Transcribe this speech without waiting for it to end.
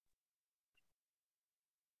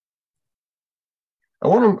I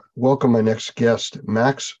want to welcome my next guest,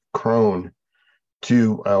 Max Cron,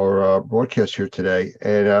 to our broadcast here today.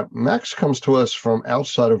 And Max comes to us from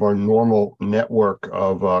outside of our normal network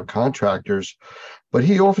of contractors, but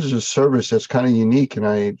he offers a service that's kind of unique, and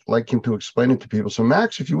I'd like him to explain it to people. So,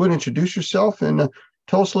 Max, if you would introduce yourself and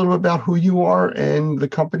tell us a little bit about who you are, and the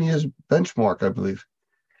company is Benchmark, I believe.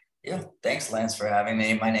 Yeah, thanks, Lance, for having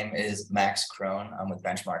me. My name is Max Cron. I'm with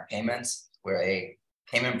Benchmark Payments. We're a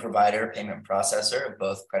payment provider, payment processor of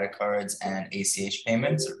both credit cards and ACH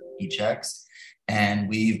payments or e-checks. And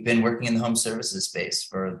we've been working in the home services space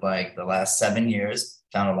for like the last 7 years,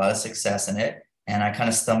 found a lot of success in it. And I kind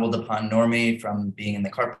of stumbled upon Normie from being in the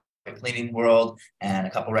carpet cleaning world and a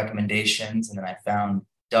couple recommendations. And then I found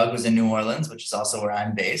Doug was in New Orleans, which is also where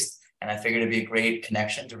I'm based. And I figured it'd be a great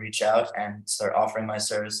connection to reach out and start offering my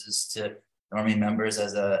services to Normie members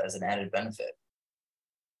as an added benefit.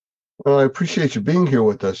 Well, I appreciate you being here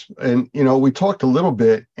with us. And, we talked a little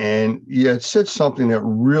bit, and you had said something that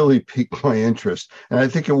really piqued my interest. And I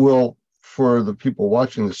think it will for the people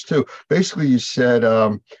watching this too. Basically, you said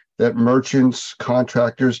that merchants,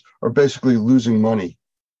 contractors are basically losing money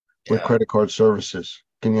with Yeah. credit card services.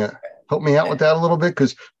 Can you help me out with that a little bit?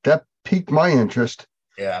 Because that piqued my interest.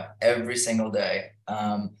 Yeah, every single day.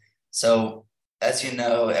 So as you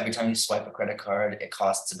know, every time you swipe a credit card, it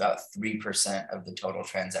costs about 3% of the total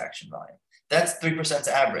transaction volume. That's 3%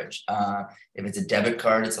 average. If it's a debit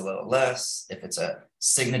card, it's a little less. If it's a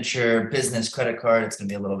signature business credit card, it's going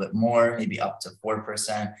to be a little bit more, maybe up to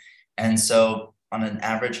 4%. And so on an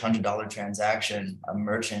average $100 transaction, a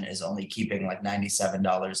merchant is only keeping like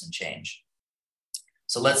 $97 and change.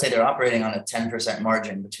 So let's say they're operating on a 10%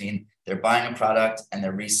 margin between they're buying a product and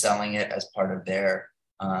they're reselling it as part of their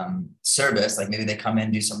service. Like maybe they come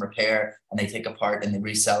in, do some repair, and they take a part and they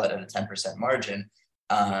resell it at a 10% margin.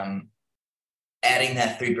 Adding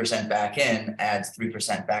that 3% back in adds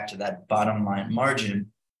 3% back to that bottom line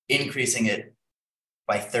margin, increasing it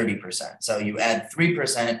by 30%. So you add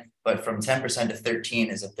 3%, but from 10% to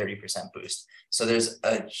 13 is a 30% boost. So there's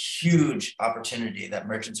a huge opportunity that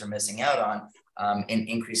merchants are missing out on in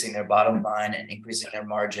increasing their bottom line and increasing their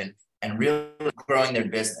margin and really growing their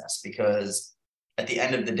business, because at the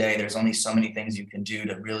end of the day, there's only so many things you can do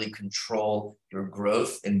to really control your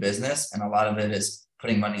growth in business. And a lot of it is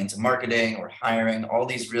putting money into marketing or hiring, all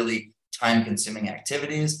these really time consuming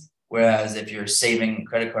activities. Whereas if you're saving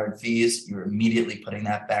credit card fees, you're immediately putting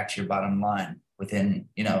that back to your bottom line within,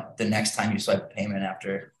 the next time you swipe a payment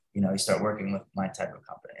after, you start working with my type of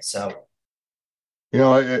company. So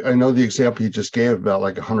I know the example you just gave about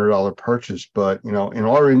like $100 purchase, but in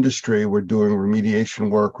our industry, we're doing remediation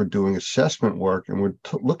work, we're doing assessment work, and we're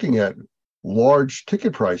looking at large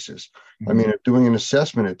ticket prices. I mean, if doing an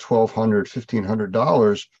assessment at $1,200,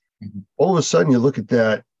 $1,500, all of a sudden you look at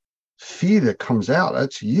that fee that comes out,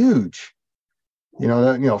 that's huge.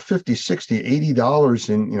 50, 60, $80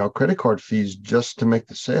 in, credit card fees just to make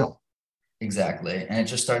the sale. Exactly. And it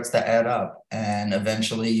just starts to add up. And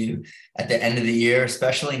eventually at the end of the year,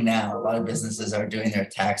 especially now, a lot of businesses are doing their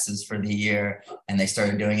taxes for the year, and they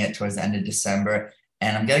started doing it towards the end of December.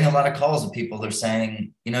 And I'm getting a lot of calls with people that are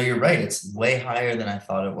saying, you're right, it's way higher than I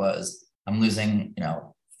thought it was. I'm losing,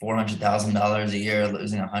 $400,000 a year,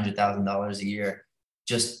 losing $100,000 a year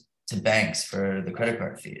just to banks for the credit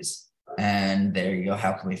card fees. And there you go.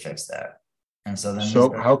 How can we fix that? And so then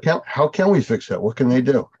So how can we fix that? What can they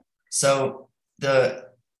do? So the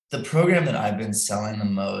program that I've been selling the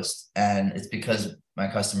most, and it's because my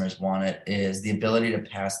customers want it, is the ability to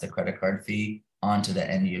pass the credit card fee on to the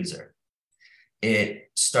end user. It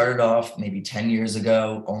started off maybe 10 years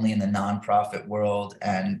ago, only in the nonprofit world,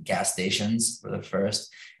 and gas stations were the first.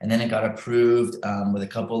 And then it got approved with a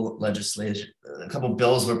couple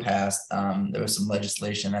bills were passed. There was some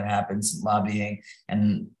legislation that happened, some lobbying,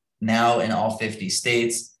 and now in all 50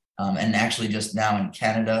 states, and actually just now in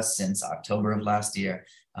Canada since October of last year,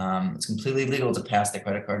 it's completely legal to pass the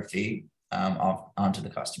credit card fee onto the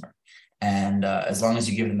customer. And as long as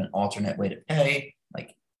you give them an alternate way to pay,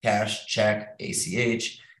 like cash, check,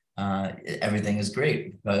 ACH, everything is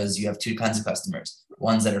great, because you have two kinds of customers.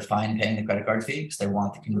 Ones that are fine paying the credit card fee because they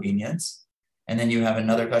want the convenience. And then you have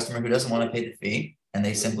another customer who doesn't want to pay the fee, and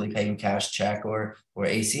they simply pay you cash, check, or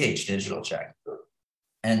ACH, digital check.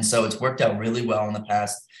 And so it's worked out really well in the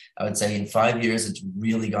past. I would say in 5 years, it's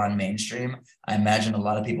really gone mainstream. I imagine a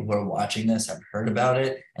lot of people who are watching this have heard about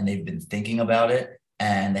it, and they've been thinking about it,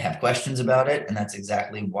 and they have questions about it. And that's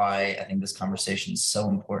exactly why I think this conversation is so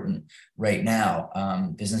important right now.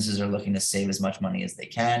 Businesses are looking to save as much money as they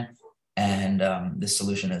can. And this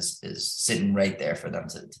solution is sitting right there for them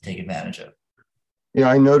to take advantage of. Yeah,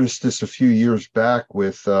 I noticed this a few years back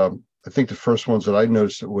with I think the first ones that I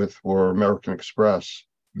noticed it with were American Express,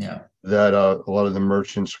 Yeah. that a lot of the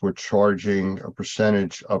merchants were charging a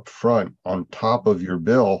percentage up front on top of your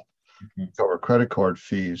bill Mhm. to cover credit card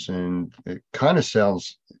fees. And it kind of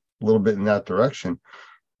sounds a little bit in that direction.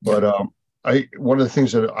 But Yep. one of the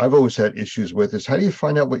things that I've always had issues with is how do you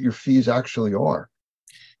find out what your fees actually are?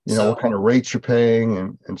 You know, So what kind of rates you're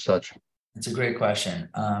paying and such. it's a great question.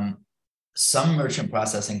 Some merchant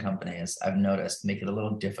processing companies I've noticed make it a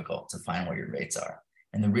little difficult to find what your rates are.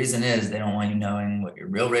 And the reason is they don't want you knowing what your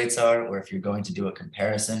real rates are, or if you're going to do a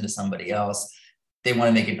comparison to somebody else, they want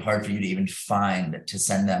to make it hard for you to even find to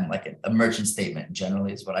send them like a merchant statement,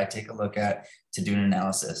 generally, is what I take a look at to do an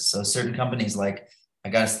analysis. So certain companies, like I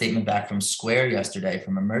got a statement back from Square yesterday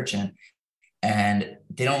from a merchant, and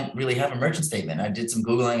they don't really have a merchant statement. I did some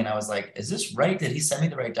Googling and I was like, is this right? Did he send me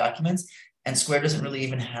the right documents? And Square doesn't really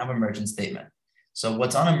even have a merchant statement. So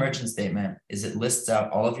what's on a merchant statement is it lists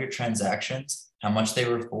out all of your transactions, how much they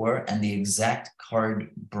were for, and the exact card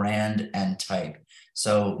brand and type.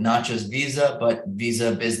 So not just Visa, but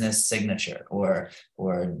Visa Business Signature or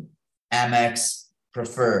Amex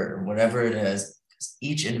Preferred or whatever it is.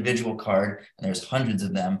 Each individual card, and there's hundreds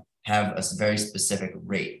of them, have a very specific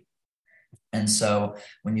rate. And so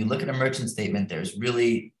when you look at a merchant statement, there's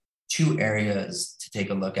really two areas to take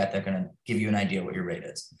a look at that are going to give you an idea what your rate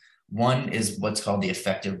is. One is what's called the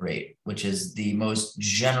effective rate, which is the most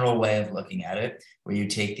general way of looking at it, where you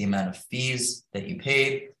take the amount of fees that you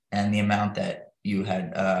paid and the amount that you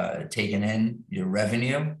had taken in, your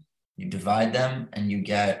revenue, you divide them and you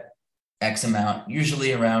get X amount,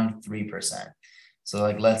 usually around 3%. So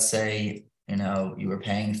like, let's say, you were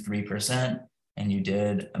paying 3%, and you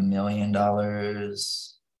did $1 million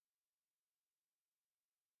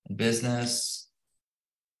in business,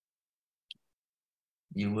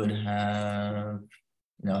 you would have,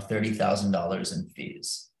 $30,000 in fees.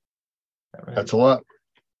 Is that right? That's a lot.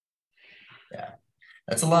 Yeah,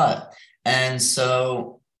 that's a lot. And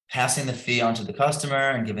so passing the fee on to the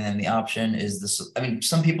customer and giving them the option is this. I mean,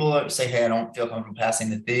 some people say, hey, I don't feel comfortable passing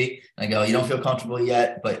the fee. And I go, you don't feel comfortable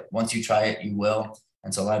yet, but once you try it, you will.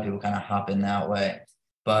 And so a lot of people kind of hop in that way.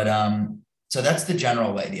 But so that's the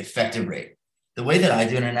general way, the effective rate. The way that I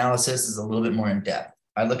do an analysis is a little bit more in depth.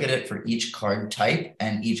 I look at it for each card type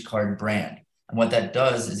and each card brand. And what that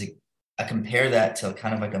does is I compare that to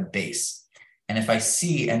kind of like a base. And if I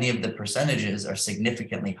see any of the percentages are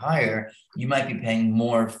significantly higher, you might be paying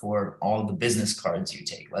more for all the business cards you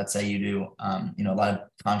take. Let's say you do, a lot of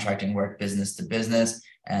contracting work, business to business,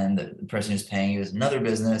 and the person who's paying you is another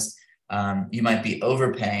business. You might be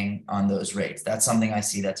overpaying on those rates. That's something I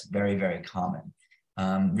see that's very, very common.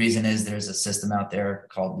 Reason is there's a system out there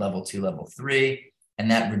called level 2, level 3, and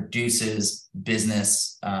that reduces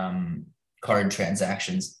business card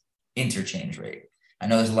transactions interchange rate. I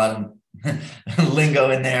know there's a lot of lingo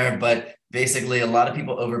in there, but basically a lot of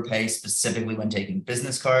people overpay specifically when taking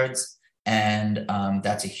business cards. And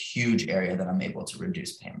that's a huge area that I'm able to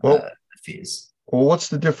reduce payment Well, fees. well, what's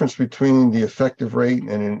the difference between the effective rate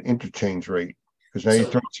and an interchange rate? Because now you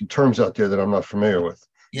So throw some terms out there that I'm not familiar with.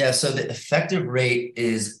 yeah, so the effective rate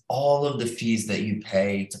is all of the fees that you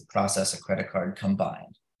pay to process a credit card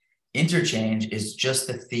combined. Interchange is just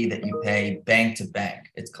the fee that you pay bank to bank.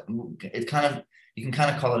 It's kind of, you can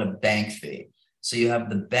kind of call it a bank fee. So you have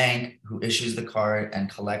the bank who issues the card and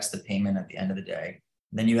collects the payment at the end of the day.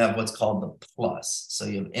 Then you have what's called the plus. So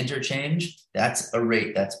you have interchange. That's a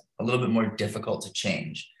rate that's a little bit more difficult to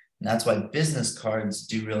change. And that's why business cards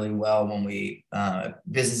do really well when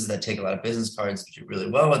businesses that take a lot of business cards do really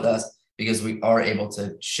well with us, because we are able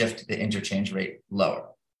to shift the interchange rate lower.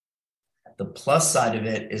 The plus side of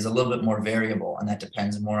it is a little bit more variable, and that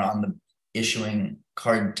depends more on the issuing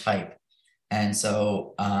card type. And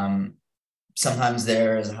so sometimes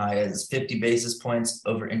they're as high as 50 basis points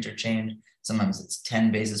over interchange. Sometimes it's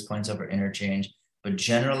 10 basis points over interchange. But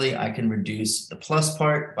generally, I can reduce the plus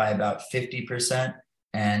part by about 50%,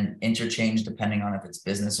 and interchange, depending on if it's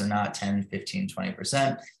business or not, 10, 15,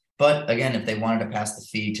 20%. But again, if they wanted to pass the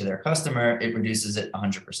fee to their customer, it reduces it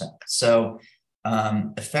 100%. So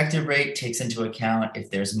effective rate takes into account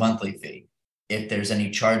if there's monthly fee, if there's any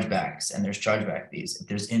chargebacks and there's chargeback fees, if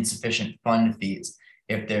there's insufficient fund fees,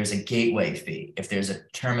 if there's a gateway fee, if there's a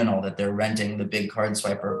terminal that they're renting the big card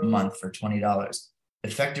swiper a month for $20.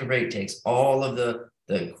 Effective rate takes all of the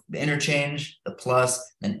interchange, the plus,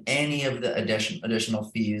 and any of the additional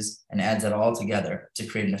fees, and adds it all together to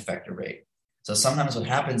create an effective rate. So sometimes what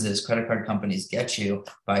happens is credit card companies get you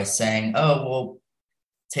by saying, oh, we'll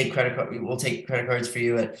take credit cards for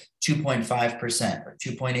you at 2.5% or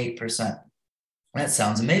 2.8%. That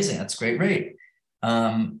sounds amazing. That's a great rate.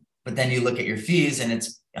 But then you look at your fees and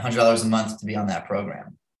it's $100 a month to be on that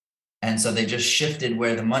program. And so they just shifted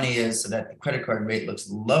where the money is so that the credit card rate looks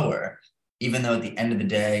lower, even though at the end of the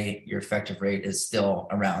day, your effective rate is still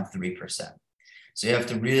around 3%. So you have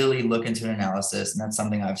to really look into an analysis. And that's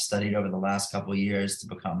something I've studied over the last couple of years to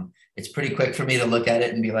become, it's pretty quick for me to look at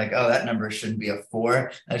it and be like, oh, that number shouldn't be a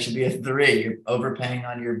 4, that should be a 3. You're overpaying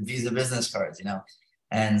on your Visa business cards, you know?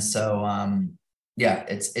 And so, yeah,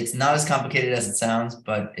 it's not as complicated as it sounds,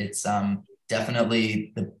 but it's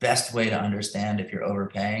definitely the best way to understand if you're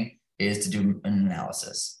overpaying is to do an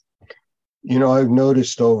analysis. You know, I've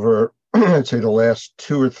noticed over, I'd say the last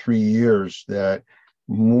 2 or 3 years that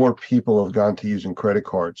more people have gone to using credit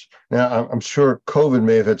cards. Now, I'm sure COVID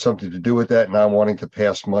may have had something to do with that, not wanting to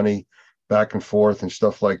pass money back and forth and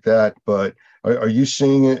stuff like that. But are you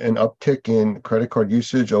seeing an uptick in credit card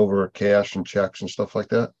usage over cash and checks and stuff like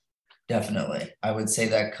that? Definitely. I would say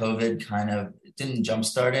that COVID kind of didn't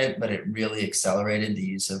jumpstart it, but it really accelerated the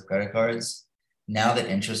use of credit cards. Now that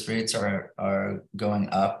interest rates are going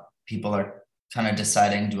up, people are kind of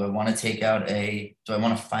deciding, do I want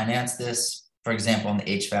to finance this? For example, in the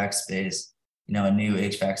HVAC space, you know, a new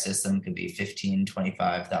HVAC system could be $15,000,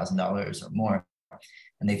 $25,000 or more.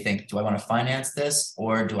 And they think, do I want to finance this,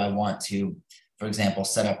 or do I want to, for example,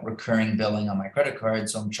 set up recurring billing on my credit card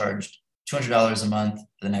so I'm charged $200 a month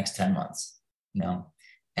for the next 10 months, you know?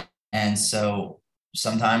 And so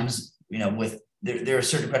sometimes, you know, there are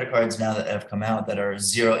certain credit cards now that have come out that are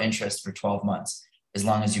 0 interest for 12 months, as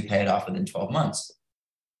long as you pay it off within 12 months.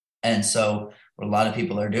 And so what a lot of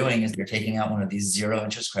people are doing is they're taking out one of these 0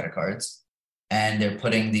 interest credit cards and they're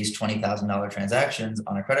putting these $20,000 transactions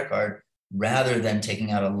on a credit card rather than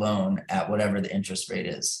taking out a loan at whatever the interest rate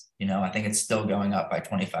is. You know, I think it's still going up by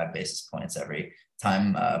 25 basis points every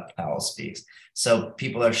time Powell speaks. So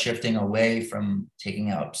people are shifting away from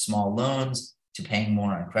taking out small loans to paying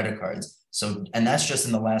more on credit cards. So, and that's just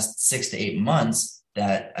in the last 6 to 8 months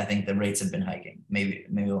that I think the rates have been hiking, maybe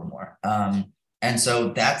a little more. And so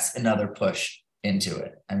that's another push into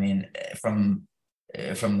it. I mean, from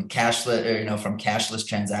cashless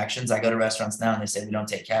transactions, I go to restaurants now and they say we don't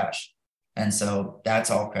take cash. And so that's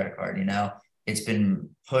all credit card, you know. It's been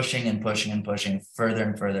pushing and pushing and pushing further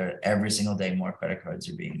and further. Every single day, more credit cards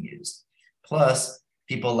are being used. Plus,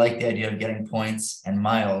 people like the idea of getting points and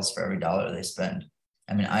miles for every dollar they spend.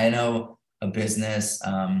 I mean, I know a business,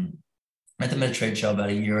 I met them at a trade show about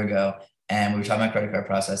a year ago, and we were talking about credit card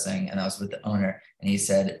processing, and I was with the owner, and he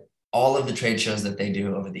said all of the trade shows that they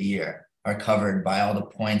do over the year are covered by all the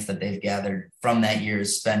points that they've gathered from that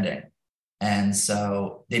year's spending. And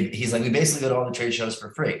so he's like, we basically go to all the trade shows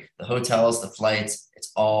for free. The hotels, the flights,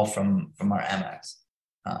 it's all from our Amex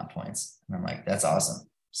points. And I'm like, that's awesome.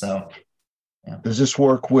 So, yeah. Does this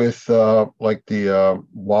work with like the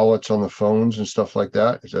wallets on the phones and stuff like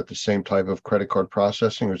that? Is that the same type of credit card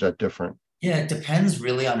processing, or is that different? Yeah, it depends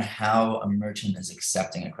really on how a merchant is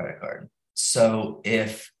accepting a credit card. So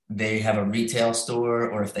if they have a retail store,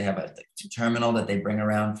 or if they have a terminal that they bring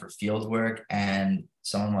around for field work and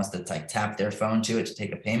someone wants to like tap their phone to it to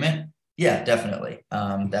take a payment, yeah, definitely.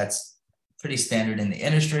 That's pretty standard in the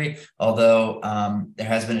industry, although there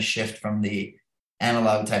has been a shift from the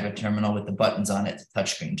analog type of terminal with the buttons on it to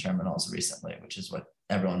touchscreen terminals recently, which is what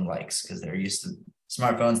everyone likes because they're used to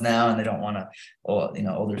smartphones now and they don't want a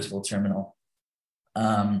older school terminal.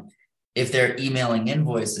 If they're emailing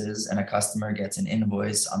invoices and a customer gets an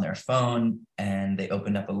invoice on their phone and they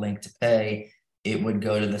open up a link to pay, it would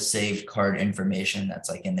go to the saved card information that's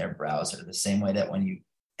like in their browser, the same way that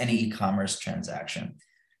any e-commerce transaction.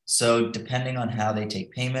 So depending on how they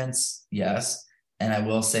take payments, yes. And I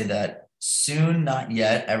will say that soon, not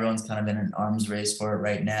yet, everyone's kind of in an arms race for it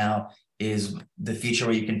right now, is the feature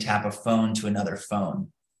where you can tap a phone to another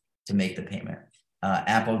phone to make the payment.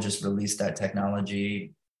 Apple just released that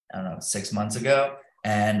technology, I don't know, 6 months ago.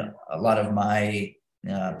 And a lot of my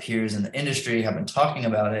peers in the industry have been talking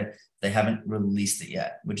about it. They haven't released it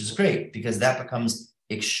yet, which is great because that becomes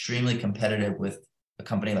extremely competitive with a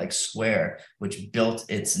company like Square, which built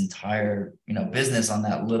its entire business on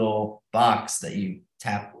that little box that you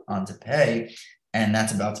tap on to pay. And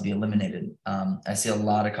that's about to be eliminated. I see a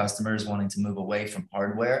lot of customers wanting to move away from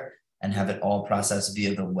hardware and have it all processed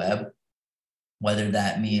via the web, whether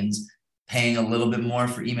that means paying a little bit more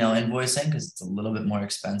for email invoicing because it's a little bit more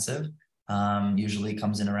expensive. Usually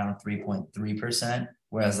comes in around 3.3%,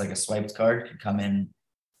 whereas like a swiped card could come in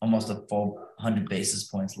almost a full 100 basis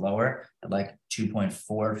points lower at like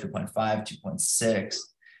 2.4, 2.5, 2.6.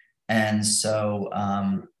 And so,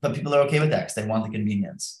 but people are okay with that because they want the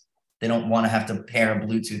convenience. They don't want to have to pair a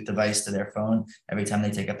Bluetooth device to their phone every time they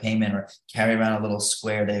take a payment or carry around a little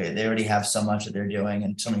square. They already have so much that they're doing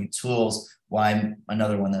and so many tools. Why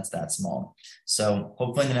another one that's that small? So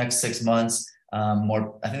hopefully in the next 6 months,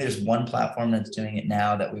 more. I think there's one platform that's doing it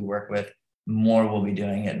now that we work with. More will be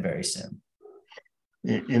doing it very soon.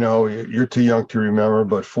 You're too young to remember,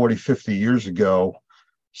 but 40, 50 years ago,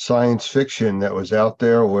 science fiction that was out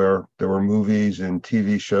there where there were movies and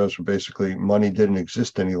TV shows where basically money didn't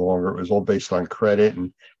exist any longer. It was all based on credit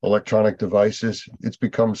and electronic devices. It's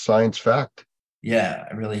become science fact. Yeah,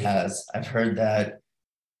 it really has. I've heard that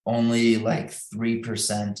only like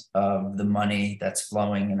 3% of the money that's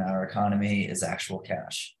flowing in our economy is actual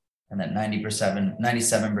cash. And that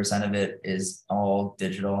 97% of it is all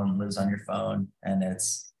digital and lives on your phone. And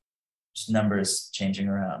it's just numbers changing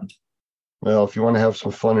around. Well, if you want to have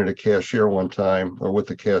some fun at a cashier one time or with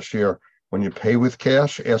the cashier, when you pay with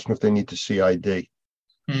cash, ask them if they need to see ID.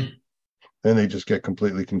 Then they just get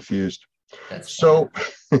completely confused. That's so,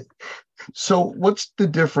 so what's the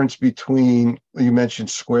difference between, you mentioned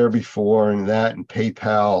Square before and that and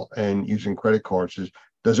PayPal and using credit cards?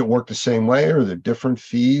 Does it work the same way or are there different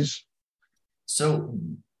fees? So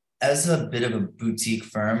as a bit of a boutique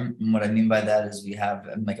firm, and what I mean by that is we have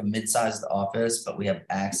like a mid-sized office, but we have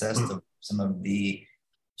access to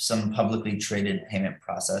some publicly traded payment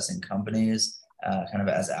processing companies, kind of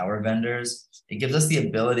as our vendors. It gives us the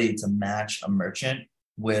ability to match a merchant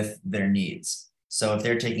with their needs. So if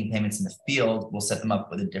they're taking payments in the field, we'll set them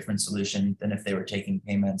up with a different solution than if they were taking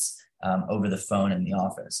payments over the phone in the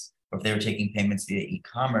office. Or if they were taking payments via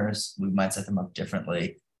e-commerce, we might set them up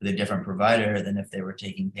differently with a different provider than if they were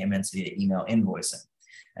taking payments via email invoicing.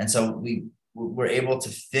 And so we're able to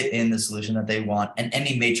fit in the solution that they want and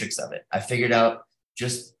any matrix of it. I figured out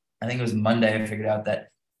I think it was Monday, I figured out that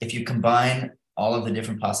if you combine all of the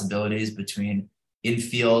different possibilities between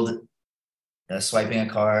in-field swiping a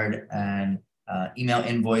card and email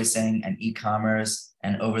invoicing and e-commerce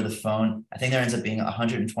and over the phone, I think there ends up being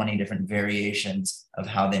 120 different variations of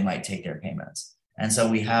how they might take their payments. And so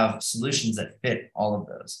we have solutions that fit all of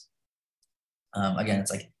those. Again,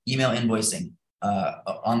 it's like email invoicing,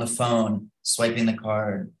 on the phone, swiping the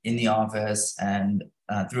card in the office and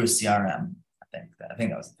through a CRM. I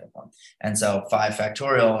think that was the fifth one. And so 5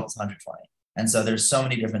 factorial is 120. And so there's so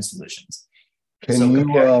many different solutions. I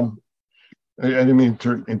didn't mean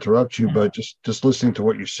to interrupt you, but just listening to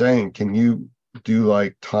what you're saying, can you do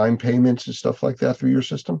like time payments and stuff like that through your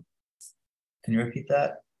system? Can you repeat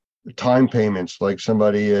that? Time payments, like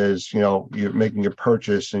somebody is, you're making a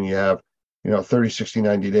purchase and you have, 30, 60,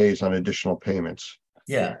 90 days on additional payments.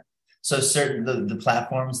 Yeah. So certain the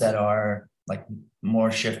platforms that are like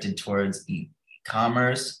more shifted towards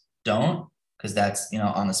e-commerce don't, because that's,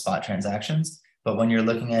 on the spot transactions. But when you're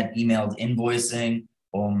looking at emailed invoicing,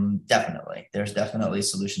 definitely, there's definitely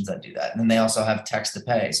solutions that do that. And then they also have text to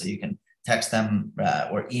pay. So you can text them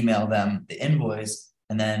or email them the invoice.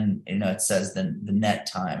 And then, it says the net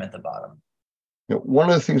time at the bottom. One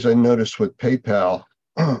of the things I noticed with PayPal,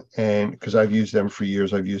 and because I've used them for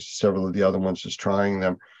years, I've used several of the other ones just trying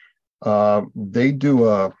them. They do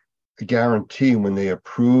a guarantee when they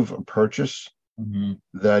approve a purchase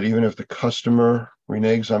that even if the customer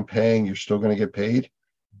reneges on paying, you're still going to get paid.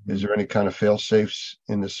 Is there any kind of fail safes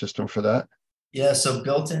in the system for that? Yeah, so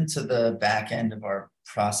built into the back end of our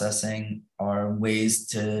processing are ways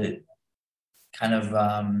to kind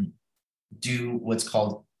of do what's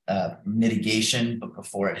called mitigation, but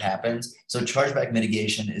before it happens. So chargeback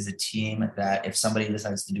mitigation is a team that if somebody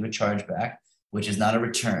decides to do a chargeback, which is not a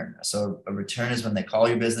return. So a return is when they call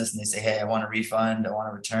your business and they say, hey, I want a refund, I want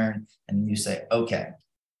a return. And you say, okay.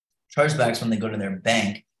 Chargebacks when they go to their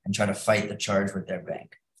bank and try to fight the charge with their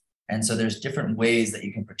bank. And so there's different ways that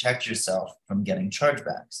you can protect yourself from getting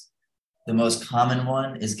chargebacks. The most common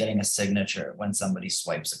one is getting a signature when somebody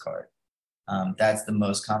swipes a card. That's the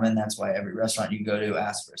most common. That's why every restaurant you go to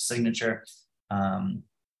asks for a signature.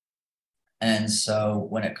 And so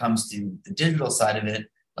when it comes to the digital side of it,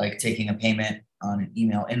 like taking a payment on an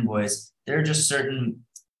email invoice, there are just certain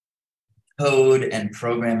code and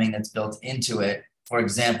programming that's built into it. For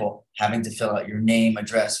example, having to fill out your name,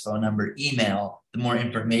 address, phone number, email. The more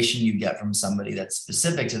information you get from somebody that's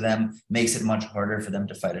specific to them makes it much harder for them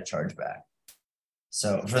to fight a chargeback.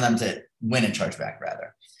 So for them to win a chargeback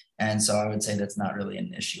rather. And so I would say that's not really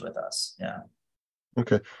an issue with us. Yeah.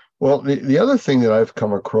 Okay. Well, the other thing that I've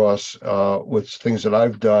come across with things that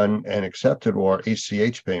I've done and accepted are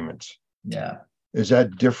ACH payments. Yeah. Is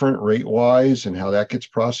that different rate wise and how that gets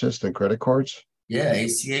processed than credit cards? Yeah,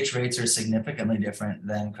 ACH rates are significantly different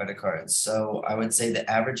than credit cards. So I would say the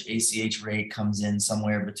average ACH rate comes in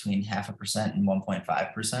somewhere between 0.5% and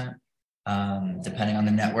 1.5%. depending on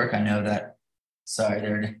the network. I know that,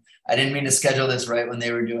 sorry, I didn't mean to schedule this right when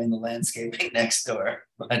they were doing the landscaping next door,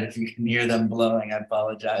 but if you can hear them blowing, I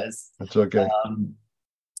apologize. That's okay.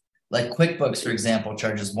 Like QuickBooks, for example,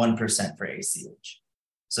 charges 1% for ACH.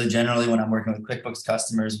 So generally when I'm working with QuickBooks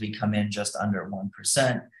customers, we come in just under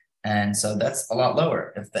 1%. And so that's a lot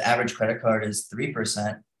lower. If the average credit card is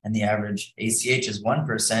 3% and the average ACH is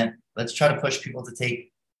 1%, let's try to push people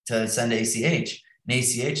to send ACH. And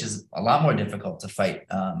ACH is a lot more difficult to fight,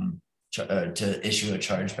 to issue a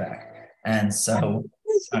chargeback. And so,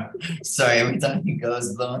 sorry, every time he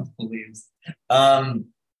goes blowing the leaves.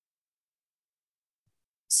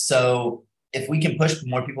 So if we can push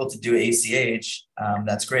more people to do ACH,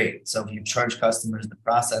 that's great. So if you charge customers the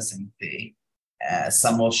processing fee,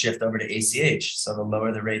 some will shift over to ACH, so they'll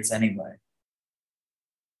lower the rates anyway.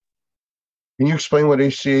 Can you explain what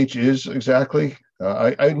ACH is exactly?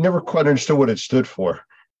 I never quite understood what it stood for.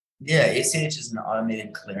 Yeah, ACH is an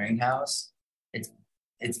automated clearinghouse.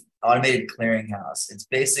 It's automated clearinghouse. It's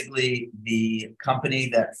basically the company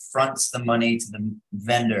that fronts the money to the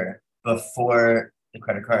vendor before the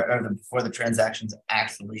credit card or before the transaction's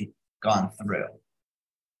actually gone through.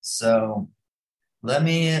 So let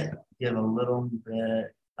me give a little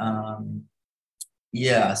bit.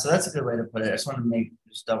 Yeah, so that's a good way to put it. I just want to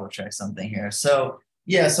just double check something here. So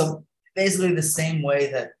yeah, so basically the same way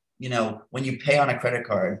that, when you pay on a credit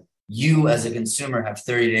card, you as a consumer have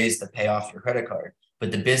 30 days to pay off your credit card,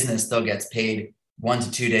 but the business still gets paid 1 to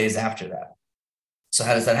 2 days after that. So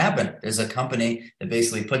how does that happen? There's a company that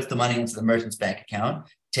basically puts the money into the merchant's bank account,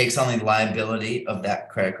 takes on the liability of that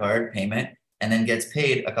credit card payment, and then gets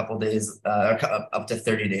paid a couple days, up to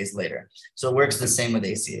 30 days later. So it works the same with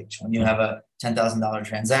ACH. When you have a $10,000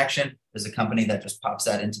 transaction, there's a company that just pops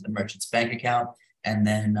that into the merchant's bank account, and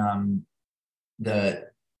then the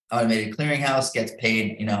automated clearinghouse gets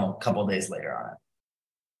paid, a couple days later on it,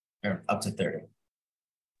 or up to 30.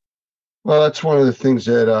 Well, that's one of the things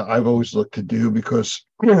that I've always looked to do because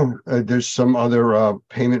there's some other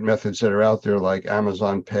payment methods that are out there like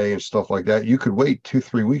Amazon Pay and stuff like that. You could wait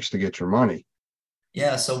 2-3 weeks to get your money.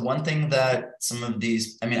 Yeah. So one thing that some of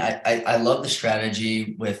these, I love the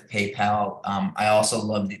strategy with PayPal. I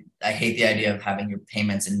also I hate the idea of having your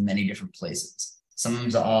payments in many different places.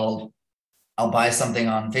 Sometimes I'll buy something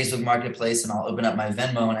on Facebook Marketplace and I'll open up my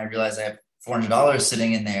Venmo and I realize I have $400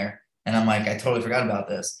 sitting in there. And I'm like, I totally forgot about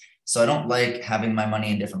this. So I don't like having my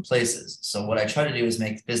money in different places. So what I try to do is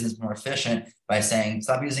make business more efficient by saying,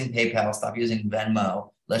 stop using PayPal, stop using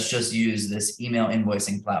Venmo. Let's just use this email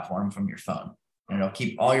invoicing platform from your phone.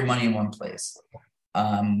 Keep all your money in one place.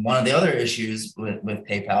 One of the other issues with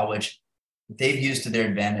PayPal, which they've used to their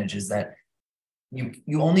advantage, is that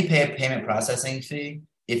you only pay a payment processing fee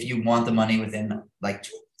if you want the money within like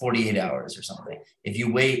 48 hours or something. If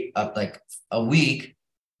you wait up like a week,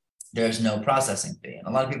 there's no processing fee. And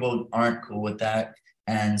a lot of people aren't cool with that.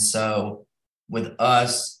 And so with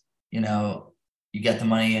us, you get the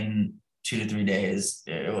money in 2 to 3 days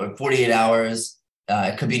or 48 hours.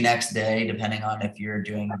 It could be next day, depending on if you're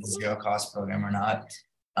doing the zero cost program or not,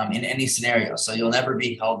 in any scenario. So you'll never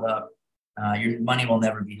be held up. Your money will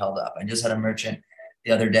never be held up. I just had a merchant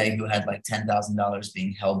the other day who had like $10,000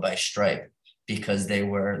 being held by Stripe because they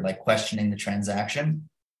were like questioning the transaction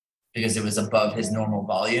because it was above his normal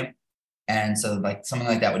volume. And so like something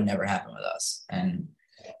like that would never happen with us. And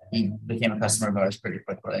he became a customer of ours pretty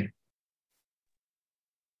quickly.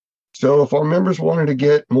 So if our members wanted to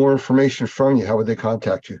get more information from you, how would they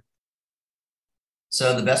contact you?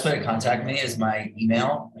 So the best way to contact me is my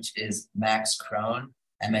email, which is Max Cron,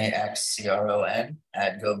 MAXCRON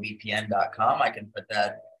 @govpn.com. I can put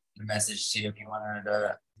that in a message to you if you wanted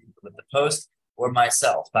to with the post, or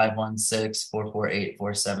myself,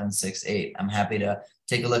 516-448-4768. I'm happy to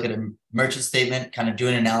take a look at a merchant statement, kind of do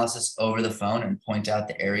an analysis over the phone and point out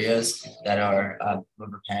the areas that are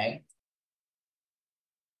overpaying.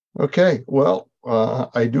 Okay, well,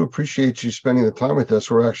 I do appreciate you spending the time with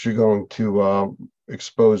us. We're actually going to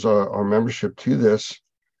expose our membership to this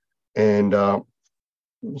and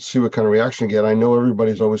we'll see what kind of reaction we get. I know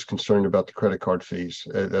everybody's always concerned about the credit card fees.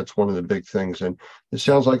 That's one of the big things. And it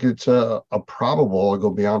sounds like it's a probable, I'll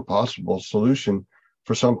go beyond possible solution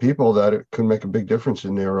for some people that it could make a big difference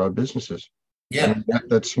in their businesses. Yeah. And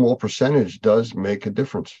that small percentage does make a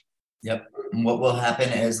difference. Yep. And what will happen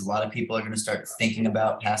is a lot of people are going to start thinking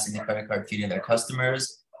about passing the credit card fee to their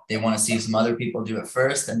customers. They want to see some other people do it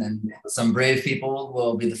first, and then some brave people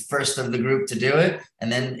will be the first of the group to do it.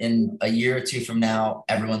 And then in a year or two from now,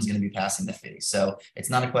 everyone's going to be passing the fee. So it's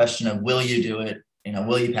not a question of will you do it?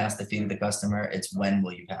 will you pass the fee to the customer? It's when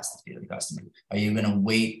will you pass the fee to the customer? Are you going to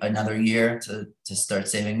wait another year to start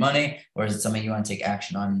saving money, or is it something you want to take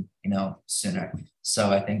action on, sooner?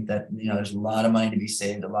 So I think that, there's a lot of money to be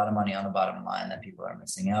saved, a lot of money on the bottom line that people are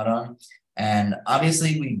missing out on. And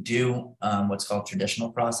obviously we do what's called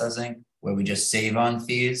traditional processing, where we just save on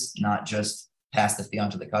fees, not just pass the fee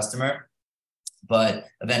on to the customer. But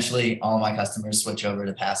eventually all my customers switch over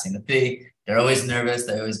to passing the fee. They're always nervous.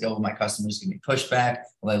 They always go, well, my customers give me pushback.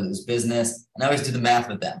 Will I lose business? And I always do the math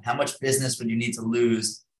with them. How much business would you need to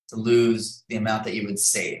lose the amount that you would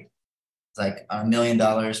save? It's like $1 million,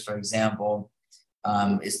 for example,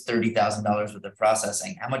 is $30,000 worth of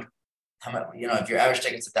processing. How much, if your average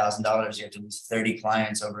ticket's $1,000, you have to lose 30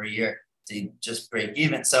 clients over a year to just break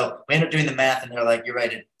even. So we end up doing the math and they're like, you're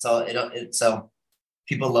right. So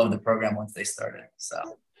people love the program once they start it. So.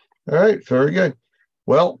 All right. Very good.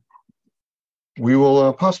 Well, we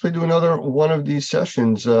will possibly do another one of these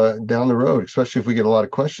sessions down the road, especially if we get a lot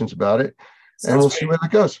of questions about it. And we'll see where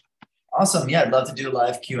that goes. Awesome. Yeah, I'd love to do a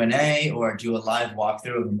live Q&A or do a live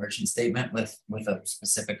walkthrough of a merchant statement with a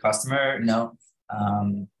specific customer.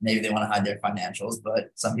 Maybe they want to hide their financials,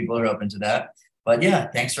 but some people are open to that. But yeah,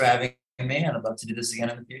 thanks for having me, and I'd love to do this again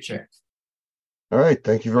in the future. All right.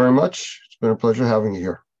 Thank you very much. It's been a pleasure having you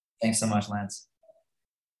here. Thanks so much, Lance.